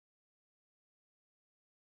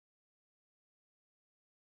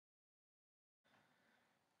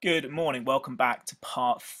Good morning, welcome back to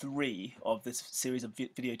part 3 of this series of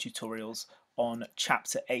video tutorials on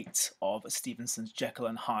chapter 8 of Stevenson's Jekyll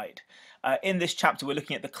and Hyde. In this chapter we're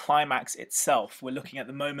looking at the climax itself. We're looking at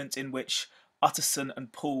the moment in which Utterson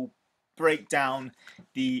and Poole break down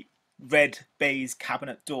the red baize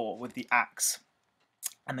cabinet door with the axe,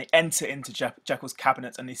 and they enter into Jekyll's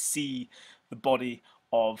cabinet and they see the body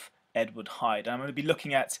of Edward Hyde. And I'm going to be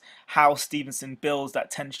looking at how Stevenson builds that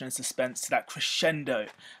tension and suspense to that crescendo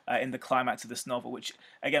in the climax of this novel, which,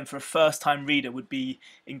 again, for a first-time reader would be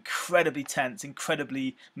incredibly tense,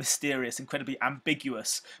 incredibly mysterious, incredibly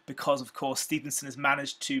ambiguous, because, of course, Stevenson has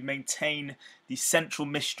managed to maintain the central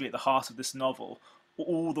mystery at the heart of this novel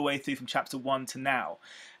all the way through from chapter 1 to now.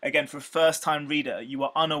 Again, for a first-time reader, you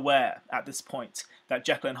are unaware at this point that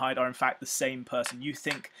Jekyll and Hyde are in fact the same person. You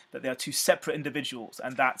think that they are two separate individuals,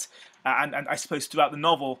 and that, and I suppose throughout the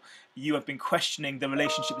novel, you have been questioning the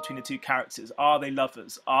relationship between the two characters. Are they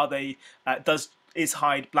lovers? Are they? Is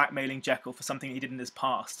Hyde blackmailing Jekyll for something he did in his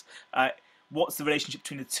past? What's the relationship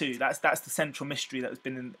between the two? That's the central mystery that has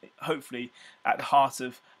been hopefully at the heart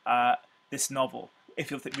of this novel, if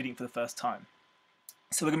you're reading for the first time.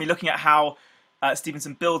 So we're going to be looking at how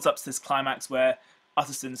Stevenson builds up to this climax where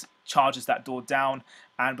Utterson charges that door down,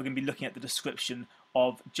 and we're going to be looking at the description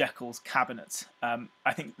of Jekyll's cabinet.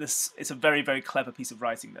 I think it's a very, very clever piece of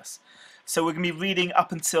writing, this. So we're going to be reading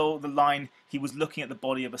up until the line, "He was looking at the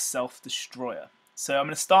body of a self-destroyer." So I'm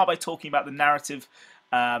going to start by talking about the narrative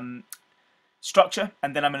structure,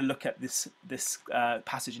 and then I'm going to look at this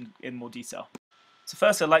passage in more detail. So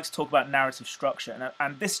first I'd like to talk about narrative structure,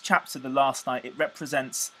 and this chapter, The Last Night, it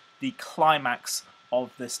represents the climax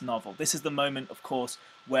of this novel. This is the moment, of course,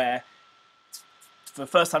 where for the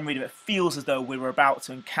first time reading it feels as though we were about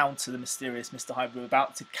to encounter the mysterious Mr. Hyde. We're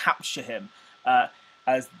about to capture him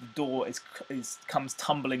as the door comes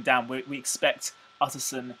tumbling down. We expect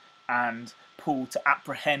Utterson and Poole to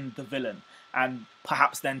apprehend the villain and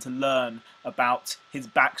perhaps then to learn about his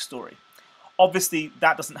backstory. Obviously,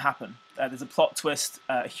 that doesn't happen. There's a plot twist,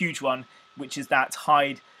 a huge one, which is that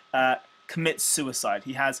Hyde commits suicide.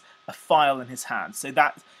 He has a file in his hand, so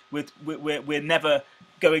that we're never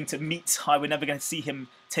going to meet Hyde. We're never going to see him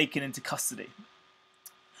taken into custody.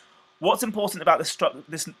 What's important about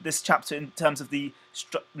this chapter in terms of the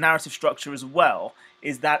narrative structure as well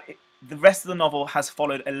is that the rest of the novel has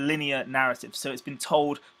followed a linear narrative, so it's been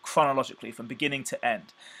told chronologically from beginning to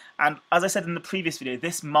end. And as I said in the previous video,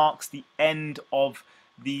 this marks the end of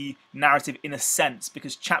the narrative in a sense,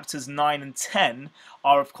 because chapters 9 and 10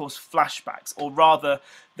 are of course flashbacks, or rather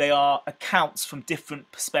they are accounts from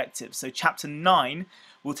different perspectives. So chapter 9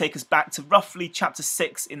 will take us back to roughly chapter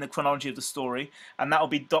 6 in the chronology of the story, and that will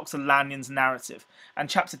be Dr. Lanyon's narrative. And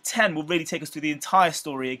chapter 10 will really take us through the entire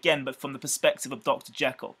story again, but from the perspective of Dr.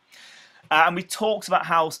 Jekyll. And we talked about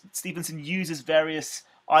how Stevenson uses various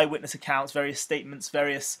eyewitness accounts, various statements,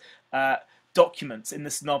 various documents in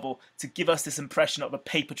this novel to give us this impression of a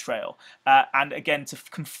paper trail, and again to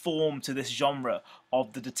conform to this genre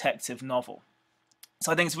of the detective novel.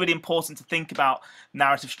 So I think it's really important to think about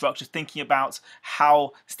narrative structure, thinking about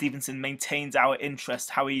how Stevenson maintains our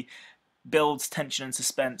interest, how he builds tension and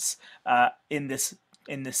suspense in this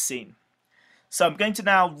scene. So I'm going to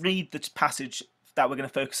now read the passage that we're going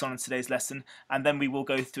to focus on in today's lesson, and then we will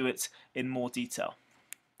go through it in more detail.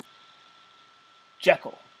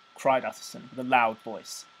 "Jekyll," cried Utterson with a loud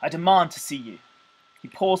voice, "I demand to see you." He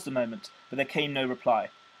paused a moment, but there came no reply.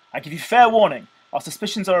 "I give you fair warning. Our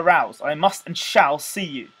suspicions are aroused. I must and shall see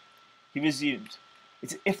you." He resumed,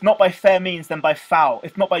 "If not by fair means, then by foul.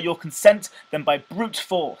 If not by your consent, then by brute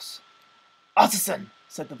force." "Utterson,"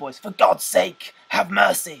 said the voice, "for God's sake, have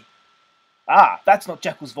mercy." "Ah, that's not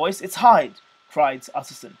Jekyll's voice, it's Hyde," cried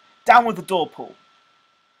Utterson. "Down with the door, Poole."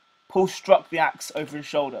 Poole struck the axe over his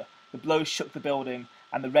shoulder. The blow shook the building,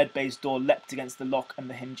 and the red baize door leapt against the lock and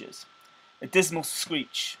the hinges. A dismal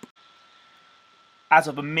screech, as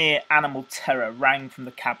of a mere animal terror, rang from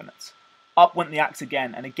the cabinet. Up went the axe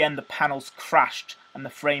again, and again the panels crashed and the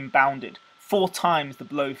frame bounded. 4 times the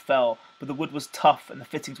blow fell, but the wood was tough and the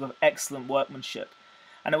fittings were of excellent workmanship,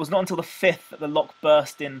 and it was not until the 5th that the lock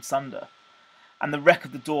burst in sunder, and the wreck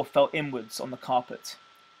of the door fell inwards on the carpet.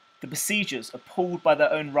 The besiegers, appalled by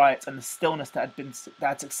their own riot and the stillness that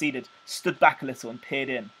had succeeded, stood back a little and peered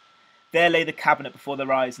in. There lay the cabinet before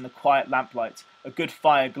their eyes in the quiet lamplight, a good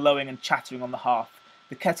fire glowing and chattering on the hearth,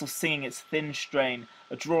 the kettle singing its thin strain,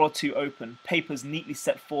 a drawer or two open, papers neatly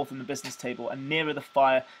set forth on the business table, and nearer the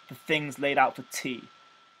fire the things laid out for tea.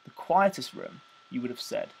 The quietest room, you would have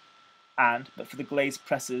said, and, but for the glazed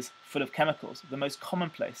presses full of chemicals, the most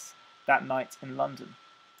commonplace that night in London.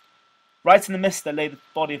 Right in the midst there lay the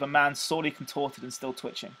body of a man sorely contorted and still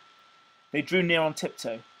twitching. They drew near on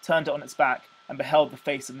tiptoe, turned it on its back, and beheld the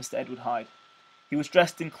face of Mr. Edward Hyde. He was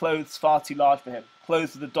dressed in clothes far too large for him,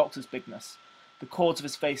 clothes of the doctor's bigness. The cords of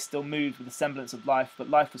his face still moved with a semblance of life, but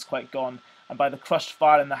life was quite gone, and by the crushed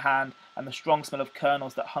file in the hand and the strong smell of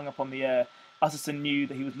kernels that hung upon the air, Utterson knew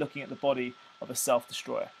that he was looking at the body of a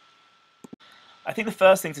self-destroyer. I think the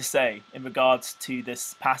first thing to say in regards to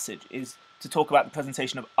this passage is to talk about the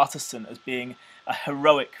presentation of Utterson as being a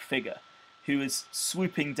heroic figure who is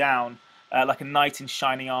swooping down like a knight in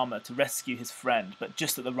shining armour to rescue his friend, but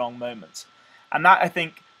just at the wrong moment. And that, I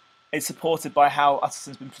think, is supported by how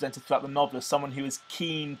Utterson's been presented throughout the novel as someone who is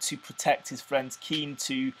keen to protect his friends, keen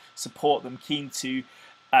to support them, keen to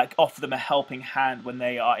offer them a helping hand when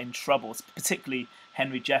they are in trouble, particularly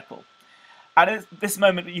Henry Jekyll. And at this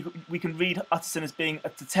moment, we can read Utterson as being a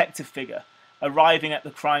detective figure, arriving at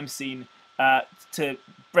the crime scene to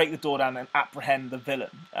break the door down and apprehend the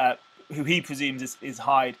villain, who he presumes is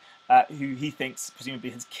Hyde, who he thinks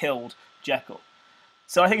presumably has killed Jekyll.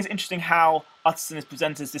 So I think it's interesting how Utterson is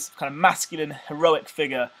presented as this kind of masculine, heroic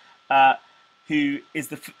figure who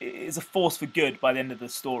is a force for good by the end of the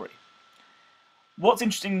story. What's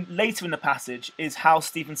interesting later in the passage is how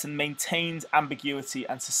Stevenson maintains ambiguity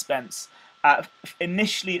and suspense.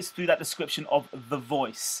 Initially, it's through that description of the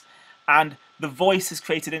voice, and the voice has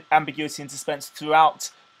created ambiguity and suspense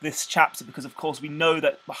throughout this chapter because, of course, we know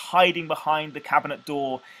that hiding behind the cabinet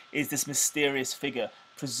door is this mysterious figure,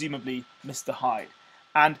 presumably Mr. Hyde.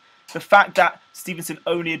 And the fact that Stevenson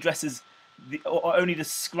only addresses or only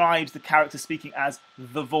describes the character speaking as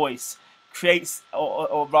the voice creates,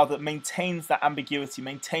 or rather maintains that ambiguity,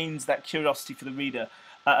 maintains that curiosity for the reader,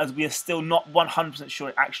 as we are still not 100% sure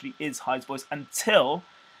it actually is Hyde's voice until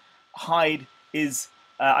Hyde is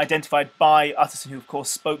identified by Utterson, who of course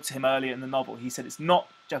spoke to him earlier in the novel. He said it's not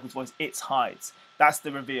Jekyll's voice, it's Hyde's. That's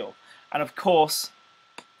the reveal. And of course,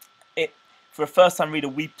 for a first-time reader,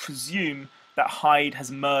 we presume that Hyde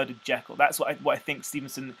has murdered Jekyll. That's what I think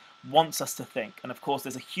Stevenson wants us to think. And of course,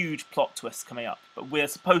 there's a huge plot twist coming up. But we're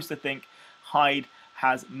supposed to think Hyde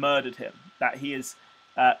has murdered him, that he is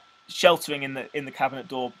sheltering in the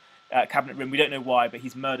cabinet room. We don't know why, but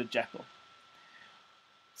he's murdered Jekyll.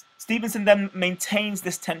 Stevenson then maintains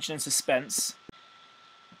this tension and suspense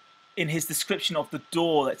in his description of the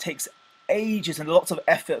door that takes ages and lots of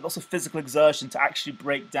effort, lots of physical exertion to actually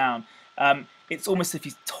break down. It's almost as if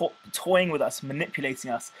he's toying with us,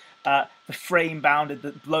 manipulating us. The frame bounded,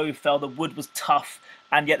 the blow fell, the wood was tough,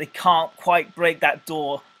 and yet they can't quite break that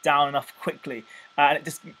door down enough quickly. And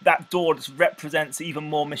that door just represents even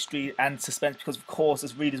more mystery and suspense because, of course,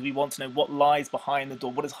 as readers, we want to know what lies behind the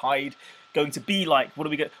door. What is Hyde going to be like? What are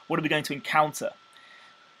we going to encounter?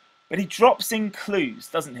 But he drops in clues,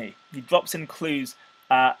 doesn't he? He drops in clues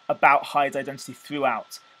about Hyde's identity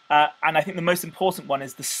throughout. And I think the most important one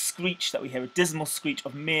is the screech that we hear, a dismal screech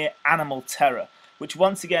of mere animal terror, which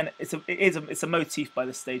once again, it's a motif by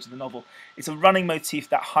this stage of the novel. It's a running motif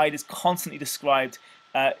that Hyde is constantly described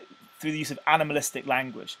through the use of animalistic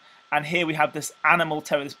language. And here we have this animal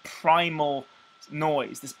terror, this primal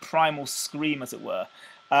noise, this primal scream, as it were,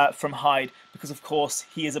 from Hyde, because of course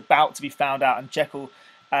he is about to be found out, and Jekyll,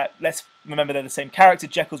 let's remember they're the same character,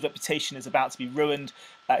 Jekyll's reputation is about to be ruined,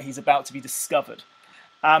 he's about to be discovered.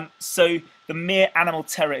 So the mere animal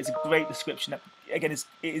terror is a great description. Again, it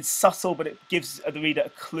is subtle, but it gives the reader a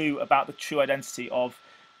clue about the true identity of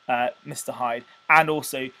Mr. Hyde, and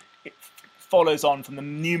also it follows on from the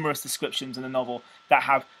numerous descriptions in the novel that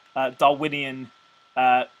have Darwinian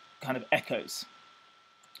kind of echoes.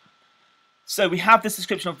 So we have this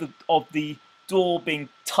description of the door being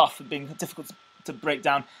tough and being difficult to break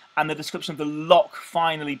down, and the description of the lock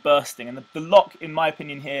finally bursting. And the lock, in my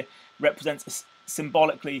opinion, here represents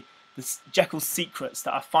symbolically Jekyll's secrets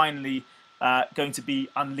that are finally going to be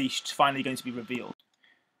unleashed, finally going to be revealed.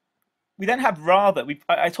 We then have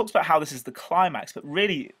I talked about how this is the climax, but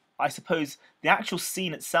really, I suppose the actual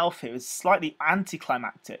scene itself here is slightly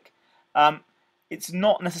anticlimactic. It's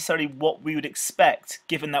not necessarily what we would expect,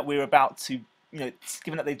 given that we're about to,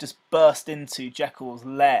 given that they've just burst into Jekyll's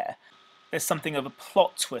lair. There's something of a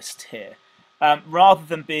plot twist here. Rather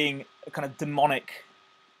than being a kind of demonic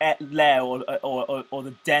lair or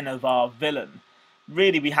the den of our villain,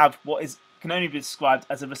 really we have what can only be described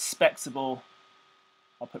as a respectable,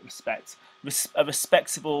 I'll put respect, a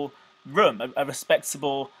respectable room, a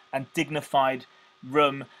respectable and dignified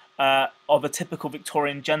room of a typical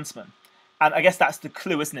Victorian gentleman. And I guess that's the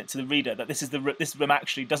clue, isn't it, to the reader, that this room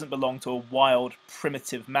actually doesn't belong to a wild,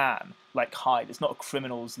 primitive man like Hyde. It's not a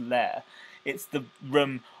criminal's lair. It's the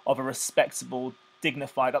room of a respectable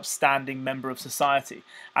dignified, upstanding member of society.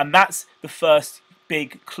 And that's the first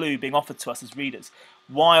big clue being offered to us as readers.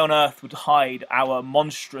 Why on earth would Hyde, our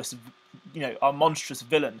monstrous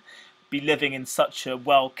villain, be living in such a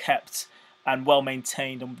well-kept and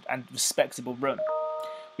well-maintained and respectable room?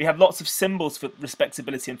 We have lots of symbols for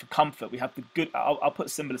respectability and for comfort. We have the good. I'll put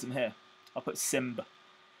symbolism here. I'll put symb.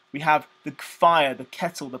 We have the fire, the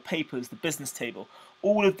kettle, the papers, the business table.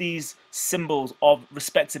 All of these symbols of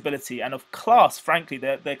respectability and of class, frankly,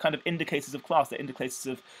 they're kind of indicators of class. They're indicators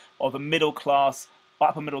of a middle class,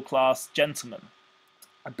 upper middle class gentleman.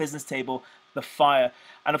 A business table, the fire,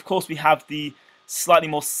 and of course we have the slightly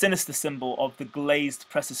more sinister symbol of the glazed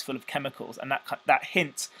presses full of chemicals, and that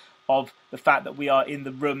hint of the fact that we are in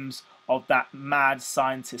the rooms of that mad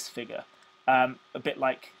scientist figure, a bit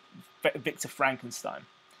like Victor Frankenstein.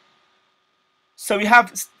 So we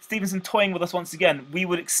have Stevenson toying with us once again. We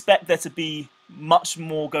would expect there to be much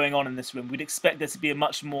more going on in this room. We'd expect there to be a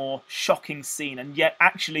much more shocking scene, and yet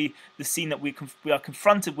actually the scene that we are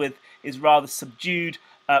confronted with is rather subdued,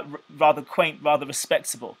 rather quaint, rather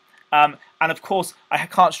respectable. And of course, I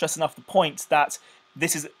can't stress enough the point that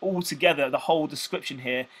this is altogether, the whole description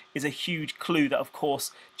here is a huge clue that, of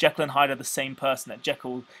course, Jekyll and Hyde are the same person. That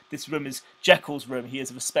this room is Jekyll's room. He is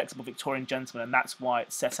a respectable Victorian gentleman, and that's why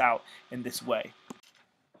it's set out in this way.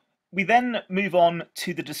 We then move on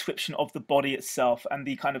to the description of the body itself and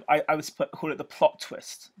the kind of, I would call it the plot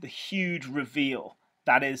twist, the huge reveal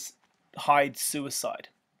that is Hyde's suicide.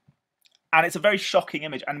 And it's a very shocking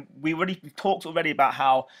image, and we've talked already about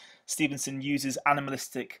how Stevenson uses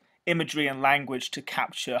animalistic imagery and language to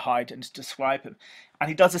capture Hyde and to describe him. And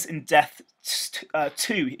he does this in Death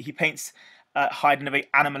 2. He paints Hyde in a very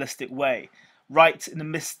animalistic way. Right in the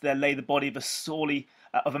mist there lay the body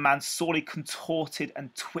of a man sorely contorted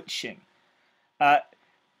and twitching.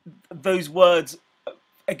 Those words,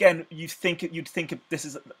 again, you'd think of this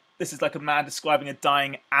is like a man describing a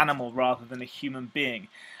dying animal rather than a human being.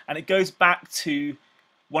 And it goes back to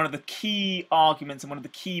one of the key arguments and one of the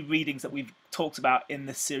key readings that we've talked about in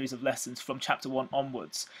this series of lessons from chapter 1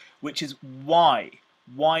 onwards, which is why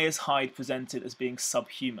is Hyde presented as being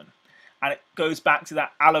subhuman? And it goes back to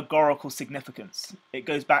that allegorical significance. It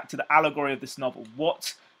goes back to the allegory of this novel.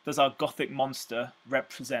 What does our Gothic monster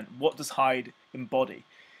represent? What does Hyde embody?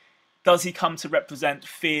 Does he come to represent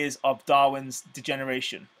fears of Darwin's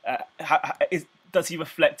degeneration? Does he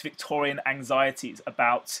reflect Victorian anxieties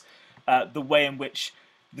about the way in which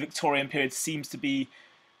the Victorian period seems to be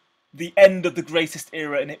the end of the greatest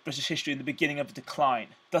era in British history and the beginning of a decline?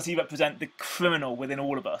 Does he represent the criminal within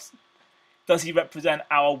all of us? Does he represent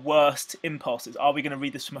our worst impulses? Are we going to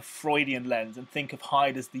read this from a Freudian lens and think of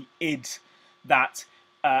Hyde as the id that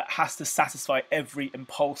has to satisfy every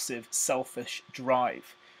impulsive, selfish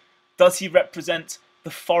drive? Does he represent the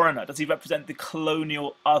foreigner? Does he represent the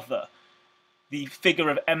colonial other? The figure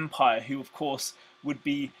of empire who, of course, would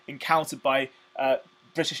be encountered by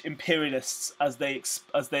British imperialists as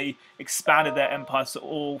they expanded their empires to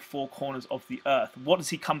all four corners of the earth. What does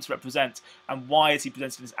he come to represent, and why is he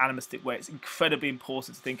presented in this animalistic way? It's incredibly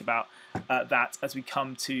important to think about that as we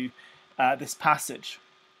come to this passage.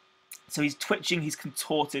 So he's twitching, he's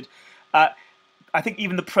contorted. I think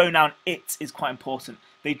even the pronoun "it" is quite important.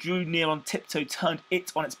 They drew near on tiptoe, turned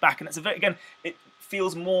it on its back, and it's a very, again, it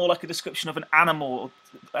feels more like a description of an animal,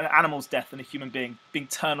 an animal's death than a human being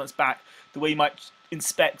turned on its back, the way you might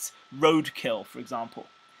inspect roadkill, for example.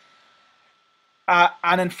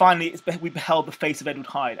 And then finally, we beheld the face of Edward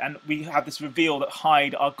Hyde, and we have this reveal that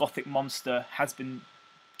Hyde, our Gothic monster, has been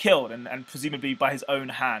killed, and presumably by his own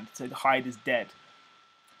hand, so Hyde is dead.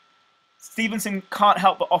 Stevenson can't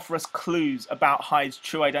help but offer us clues about Hyde's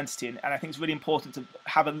true identity, and I think it's really important to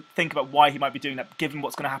have a think about why he might be doing that, given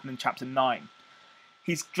what's going to happen in chapter 9.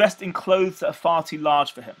 He's dressed in clothes that are far too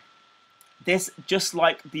large for him. This, just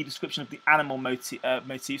like the description of the animal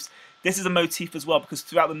motifs, this is a motif as well, because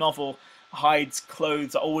throughout the novel, Hyde's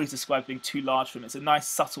clothes are always described as being too large for him. It's a nice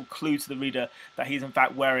subtle clue to the reader that he's in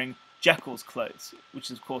fact wearing Jekyll's clothes,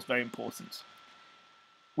 which is of course very important.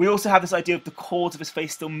 We also have this idea of the chords of his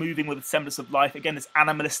face still moving with a semblance of life. Again, this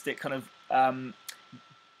animalistic kind of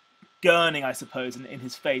gurning, I suppose, in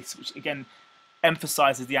his face, which again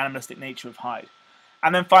emphasizes the animalistic nature of Hyde.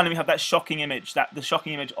 And then finally we have that shocking image, the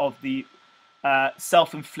shocking image of the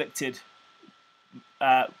self-inflicted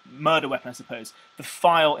murder weapon, I suppose, the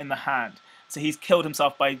file in the hand. So he's killed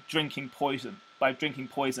himself by drinking poison. And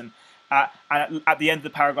at the end of the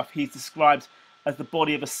paragraph, he's described as the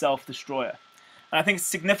body of a self-destroyer. And I think it's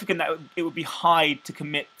significant that it would be Hyde to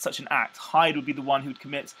commit such an act. Hyde would be the one who would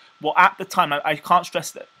commit, well, at the time, I can't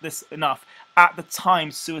stress this enough, at the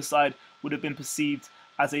time suicide would have been perceived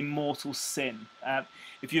as a mortal sin.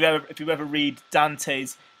 If you ever read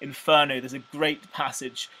Dante's Inferno, there's a great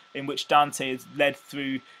passage in which Dante is led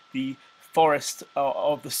through the forest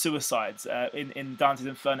of the suicides in Dante's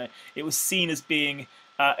Inferno. It was seen as being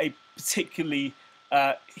a particularly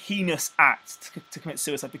heinous act to commit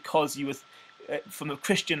suicide, because you was, from a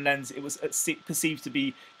Christian lens, it was perceived to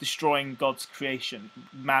be destroying God's creation.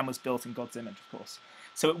 Man was built in God's image, of course.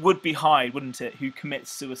 So it would be Hyde, wouldn't it, who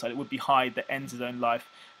commits suicide? It would be Hyde that ends his own life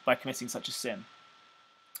by committing such a sin.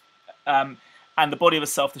 And the body of a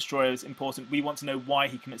self-destroyer is important. We want to know why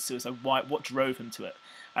he commits suicide, what drove him to it.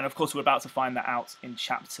 And of course, we're about to find that out in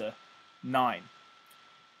chapter 9.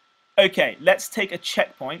 Okay, let's take a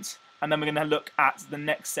checkpoint, and then we're going to look at the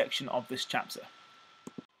next section of this chapter.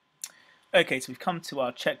 Okay, so we've come to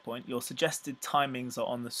our checkpoint. Your suggested timings are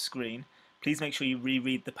on the screen. Please make sure you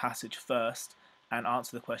reread the passage first and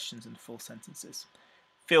answer the questions in full sentences.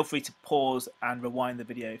 Feel free to pause and rewind the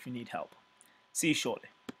video if you need help. See you shortly.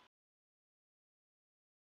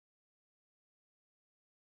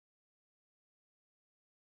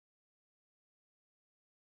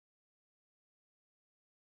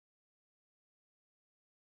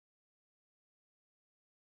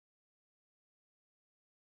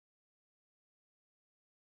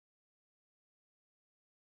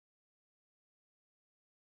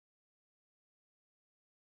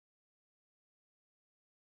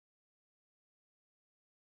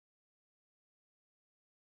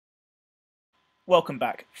 Welcome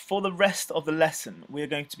back. For the rest of the lesson, we are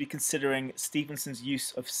going to be considering Stevenson's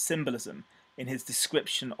use of symbolism in his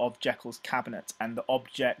description of Jekyll's cabinet and the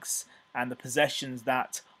objects and the possessions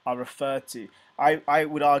that are referred to. I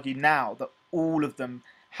would argue now that all of them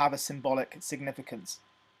have a symbolic significance,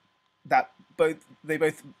 that they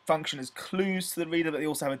both function as clues to the reader, but they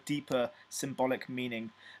also have a deeper symbolic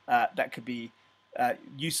meaning that could be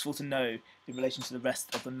useful to know in relation to the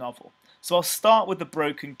rest of the novel. So I'll start with the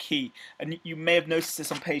broken key, and you may have noticed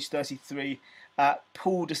this on page 33.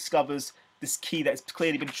 Paul discovers this key that has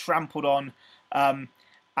clearly been trampled on,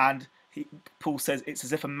 and Paul says it's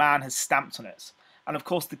as if a man has stamped on it. And of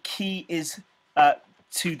course the key is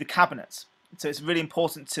to the cabinet, so it's really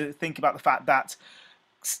important to think about the fact that,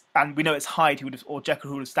 and we know it's Hyde or Jekyll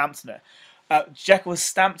who would have stamped on it. Jekyll has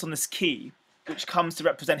stamped on this key, which comes to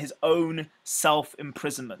represent his own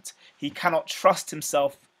self-imprisonment. He cannot trust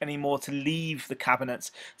himself anymore to leave the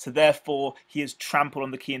cabinet, so therefore he has trampled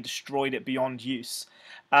on the key and destroyed it beyond use.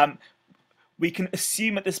 We can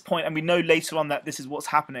assume at this point, and we know later on that this is what's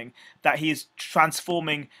happening, that he is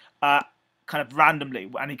transforming kind of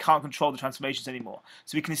randomly, and he can't control the transformations anymore.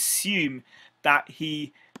 So we can assume that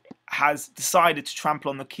he has decided to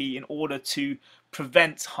trample on the key in order to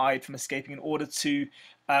prevent Hyde from escaping, in order to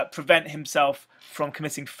prevent himself from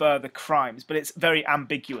committing further crimes. But it's very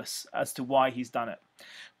ambiguous as to why he's done it.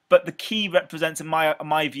 But the key represents, in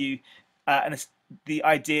my view, the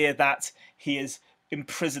idea that he is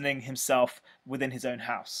imprisoning himself within his own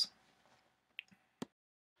house.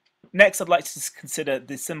 Next, I'd like to consider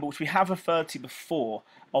the symbol which we have referred to before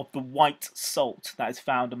of the white salt that is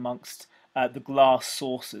found amongst the glass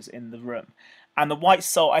saucers in the room. And the white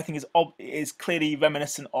salt, I think, is clearly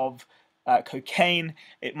reminiscent of cocaine.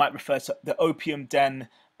 It might refer to the opium den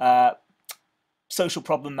social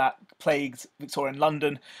problem that plagued Victorian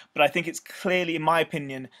London, but I think it's clearly, in my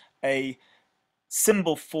opinion, a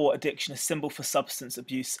symbol for addiction, a symbol for substance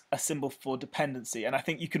abuse, a symbol for dependency. And I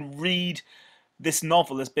think you can read this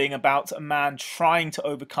novel as being about a man trying to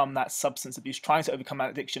overcome that substance abuse, trying to overcome that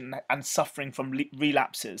addiction, and suffering from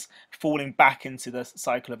relapses, falling back into the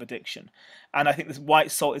cycle of addiction. And I think this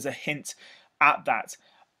white salt is a hint at that.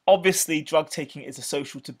 Obviously, drug taking is a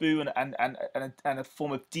social taboo and a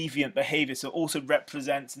form of deviant behaviour, so it also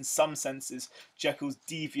represents, in some senses, Jekyll's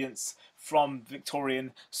deviance from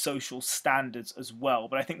Victorian social standards as well.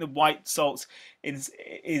 But I think the white salt is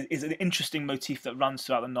an interesting motif that runs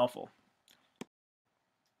throughout the novel.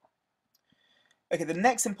 Okay, the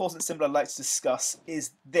next important symbol I'd like to discuss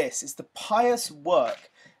is this. It's the pious work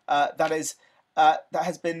that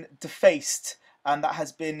has been defaced and that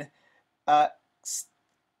has been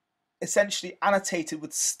essentially annotated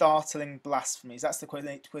with startling blasphemies. That's the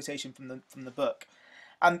quotation from the book.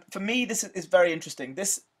 And for me, this is very interesting.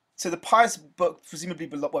 So the pious book presumably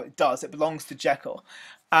it belongs to Jekyll,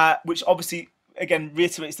 which obviously again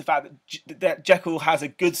reiterates the fact that Jekyll has a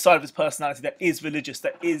good side of his personality that is religious,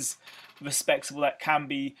 that is respectable, that can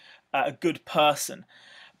be a good person.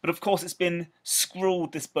 But of course, it's been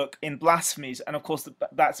scrawled, this book, in blasphemies, and of course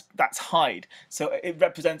that's Hyde. So it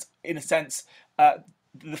represents, in a sense,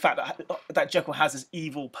 the fact that Jekyll has this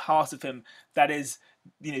evil part of him that is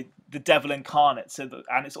the devil incarnate.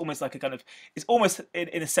 And it's almost like it's almost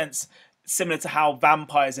in a sense similar to how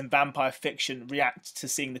vampires in vampire fiction react to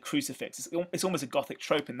seeing the crucifix. It's almost a Gothic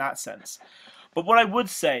trope in that sense. But what I would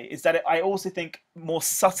say is that I also think more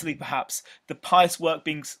subtly, perhaps, the pious work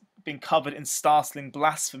being covered in startling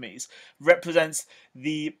blasphemies represents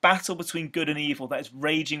the battle between good and evil that is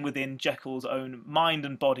raging within Jekyll's own mind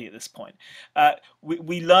and body at this point.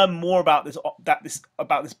 We learn more about this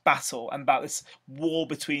battle and about this war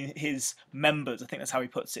between his members. I think that's how he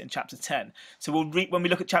puts it in chapter 10. So when we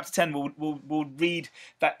look at chapter 10, we'll read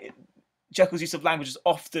that Jekyll's use of language is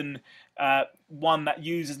often one that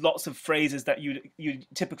uses lots of phrases that you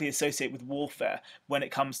typically associate with warfare when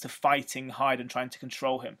it comes to fighting Hyde and trying to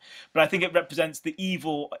control him. But I think it represents the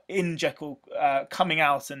evil in Jekyll coming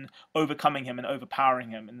out and overcoming him and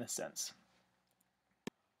overpowering him in this sense.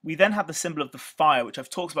 We then have the symbol of the fire, which I've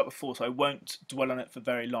talked about before, so I won't dwell on it for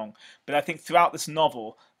very long. But I think throughout this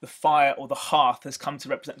novel, the fire or the hearth has come to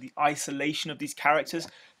represent the isolation of these characters.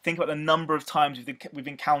 Think about the number of times we've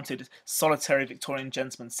encountered solitary Victorian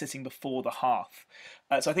gentlemen sitting before the hearth.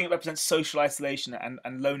 So I think it represents social isolation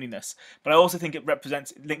and loneliness. But I also think it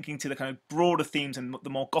represents, linking to the kind of broader themes and the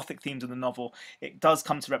more Gothic themes of the novel, it does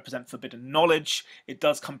come to represent forbidden knowledge. It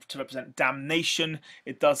does come to represent damnation.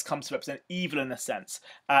 It does come to represent evil in a sense.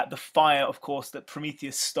 The fire, of course, that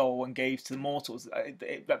Prometheus stole and gave to the mortals,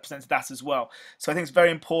 it represents that as well. So I think it's very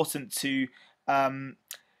important to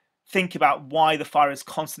think about why the fire is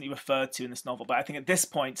constantly referred to in this novel. But I think at this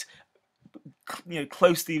point,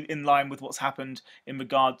 closely in line with what's happened in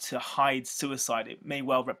regard to Hyde's suicide, it may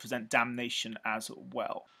well represent damnation as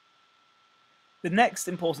well. The next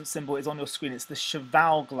important symbol is on your screen. It's the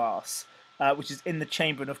cheval glass, which is in the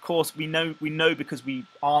chamber. And of course, we know because we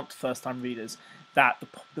aren't first-time readers that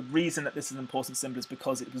the reason that this is an important symbol is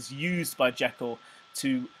because it was used by Jekyll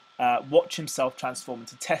to watch himself transform and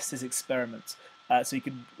to test his experiments. So he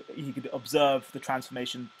could observe the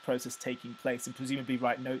transformation process taking place and presumably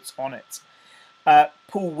write notes on it.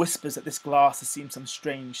 Paul whispers that this glass has seen some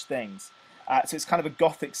strange things. So it's kind of a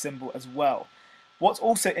Gothic symbol as well. What's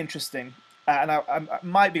also interesting, and I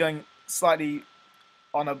might be going slightly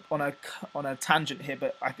on a tangent here,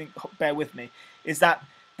 but I think bear with me, is that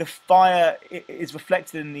the fire is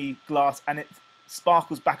reflected in the glass and it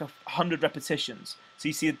sparkles back 100 repetitions. So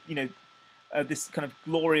you see, this kind of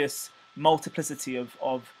glorious multiplicity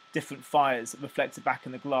of different fires reflected back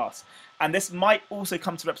in the glass. And this might also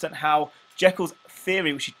come to represent how Jekyll's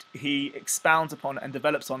theory, which he expounds upon and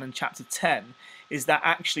develops on in chapter 10, is that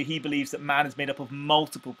actually he believes that man is made up of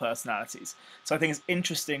multiple personalities. So I think it's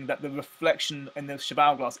interesting that the reflection in the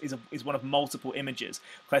cheval glass is one of multiple images.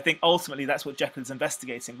 But I think ultimately that's what Jekyll is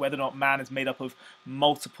investigating, whether or not man is made up of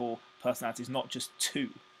multiple personalities, not just two.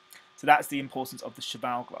 So that's the importance of the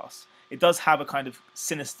cheval glass. It does have a kind of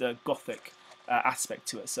sinister Gothic aspect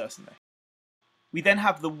to it, certainly. We then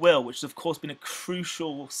have the will, which has of course been a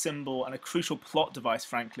crucial symbol and a crucial plot device,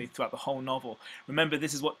 frankly, throughout the whole novel. Remember,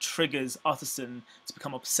 this is what triggers Utterson to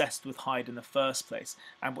become obsessed with Hyde in the first place,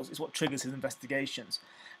 and it's what triggers his investigations.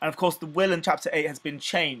 And of course, the will in chapter 8 has been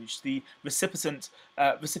changed. The recipient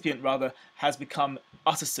has become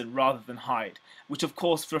Utterson rather than Hyde, which of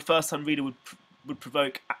course, for a first-time reader, would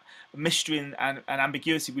provoke mystery and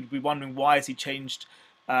ambiguity. We'd be wondering, why has he changed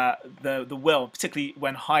the will, particularly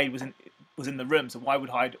when Hyde was in the room. So why would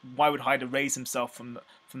Hyde erase himself from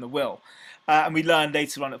the will? And we learn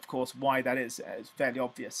later on, of course, why that is. It's fairly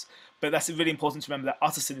obvious. But that's really important to remember, that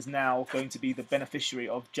Utterson is now going to be the beneficiary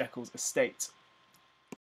of Jekyll's estate.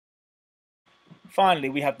 Finally,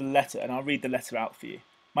 we have the letter, and I'll read the letter out for you.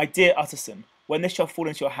 My dear Utterson, when this shall fall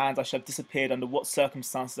into your hands, I shall have disappeared under what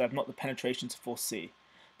circumstances I have not the penetration to foresee.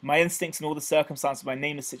 But my instincts and all the circumstances of my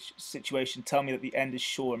nameless situation tell me that the end is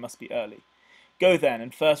sure and must be early. Go then,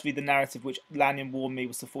 and first read the narrative which Lanyon warned me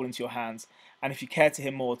was to fall into your hands, and if you care to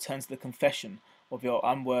hear more, turn to the confession of your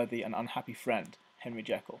unworthy and unhappy friend, Henry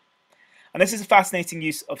Jekyll. And this is a fascinating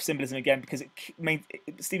use of symbolism again, because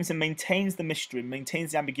Stevenson maintains the mystery,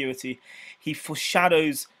 maintains the ambiguity. He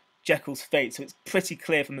foreshadows Jekyll's fate, so it's pretty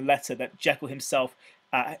clear from the letter that Jekyll himself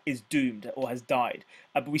is doomed or has died.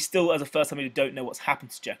 But we still, as a first-time reader, don't know what's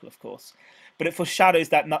happened to Jekyll, of course. But it foreshadows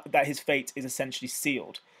that his fate is essentially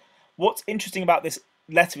sealed. What's interesting about this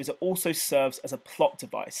letter is it also serves as a plot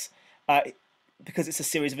device, because it's a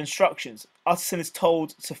series of instructions. Utterson is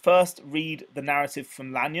told to first read the narrative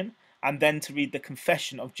from Lanyon, and then to read the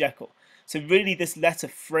confession of Jekyll. So really this letter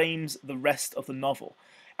frames the rest of the novel.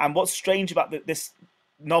 And what's strange about this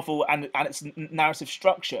novel and its narrative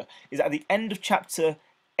structure is that at the end of chapter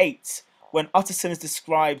 8, when Utterson is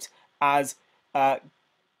described as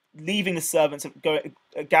leaving the servants,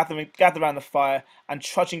 gather around the fire, and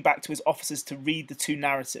trudging back to his offices to read the two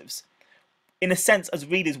narratives. In a sense, as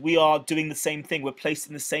readers, we are doing the same thing. We're placed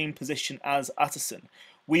in the same position as Utterson.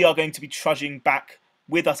 We are going to be trudging back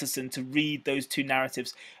with Utterson to read those two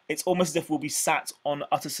narratives. It's almost as if we'll be sat on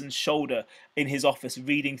Utterson's shoulder in his office,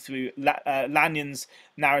 reading through Lanyon's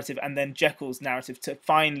narrative and then Jekyll's narrative to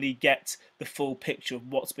finally get the full picture of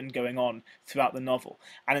what's been going on throughout the novel.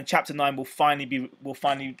 And in chapter 9, we'll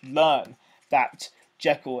finally learn that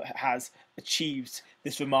Jekyll has achieved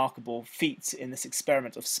this remarkable feat in this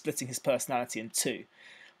experiment of splitting his personality in two.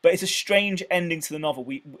 But it's a strange ending to the novel.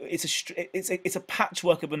 It's a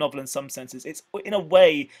patchwork of a novel in some senses. It's in a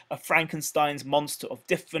way a Frankenstein's monster of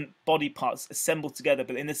different body parts assembled together,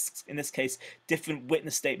 but in this case, different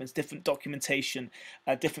witness statements, different documentation,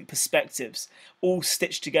 different perspectives, all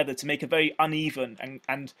stitched together to make a very uneven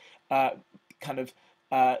and kind of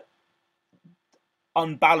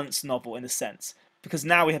unbalanced novel in a sense. Because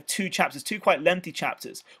now we have two chapters, two quite lengthy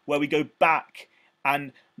chapters, where we go back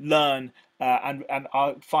and learn and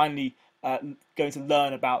are finally going to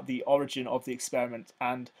learn about the origin of the experiment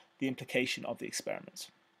and the implication of the experiment.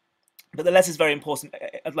 But the letter is very important,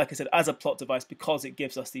 like I said, as a plot device because it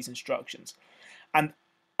gives us these instructions. And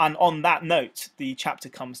on that note, the chapter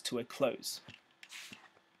comes to a close.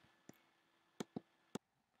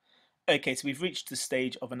 Okay, so we've reached the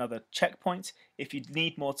stage of another checkpoint. If you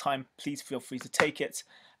need more time, please feel free to take it.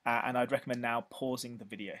 And I'd recommend now pausing the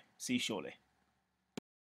video. See you shortly.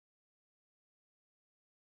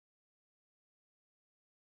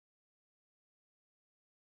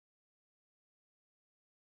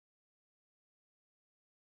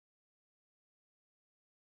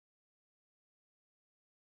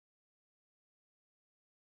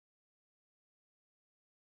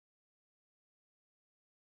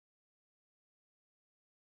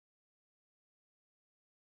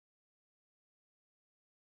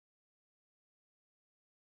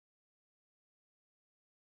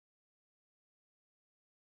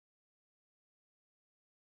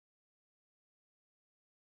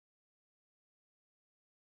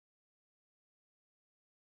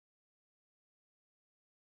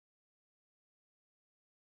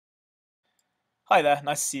 Hi there,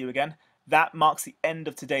 nice to see you again. That marks the end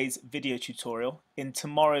of today's video tutorial. In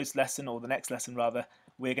tomorrow's lesson, or the next lesson rather,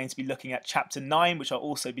 we're going to be looking at chapter 9, which I'll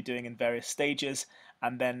also be doing in various stages,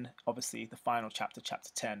 and then obviously the final chapter, chapter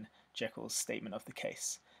 10, Jekyll's statement of the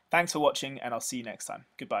case. Thanks for watching, and I'll see you next time.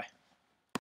 Goodbye.